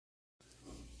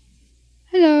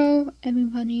Hello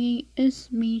everybody,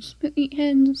 it's me,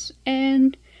 webkinz,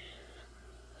 and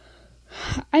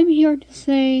I'm here to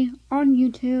say on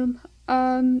YouTube,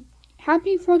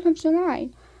 happy 4th of July.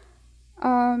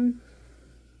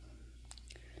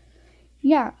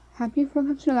 Yeah, happy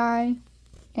 4th of July,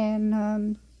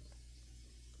 and,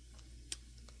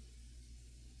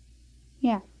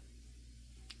 yeah,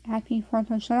 happy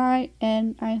 4th of July,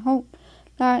 and I hope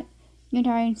that you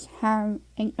guys have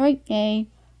a great day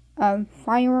of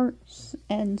fireworks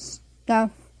and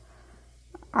stuff.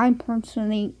 I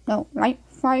personally don't like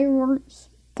fireworks,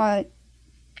 but,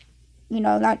 you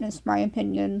know, that's just my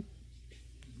opinion,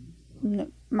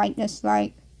 my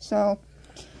dislike, so,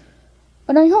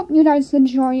 but I hope you guys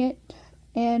enjoy it,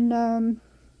 and,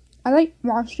 I like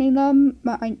watching them,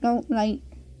 but I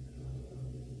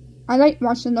like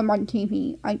watching them on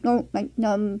TV. I don't like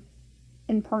them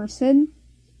in person,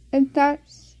 if that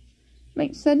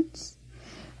makes sense.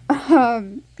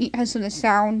 Because of the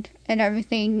sound and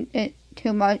everything, it's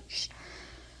too much.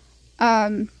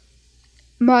 But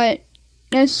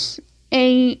just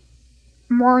a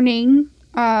warning,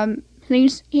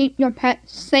 please keep your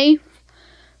pets safe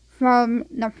from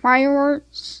the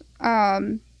fireworks,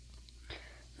 from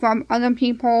other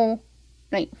people,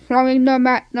 like, throwing them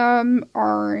at them,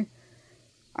 or,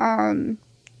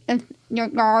 if your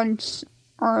dogs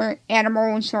or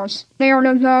animals are scared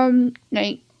of them,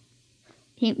 like,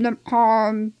 keep them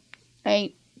calm,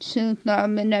 like, soothe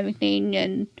them and everything,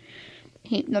 and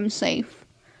keep them safe.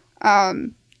 A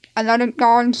lot of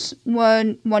dogs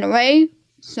would run away,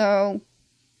 so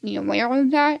be aware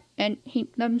of that, and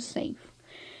keep them safe.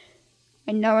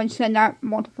 I know I said that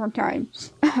multiple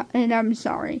times, and I'm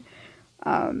sorry.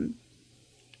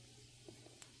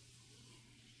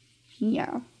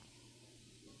 Yeah.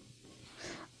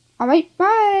 Alright,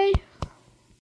 bye!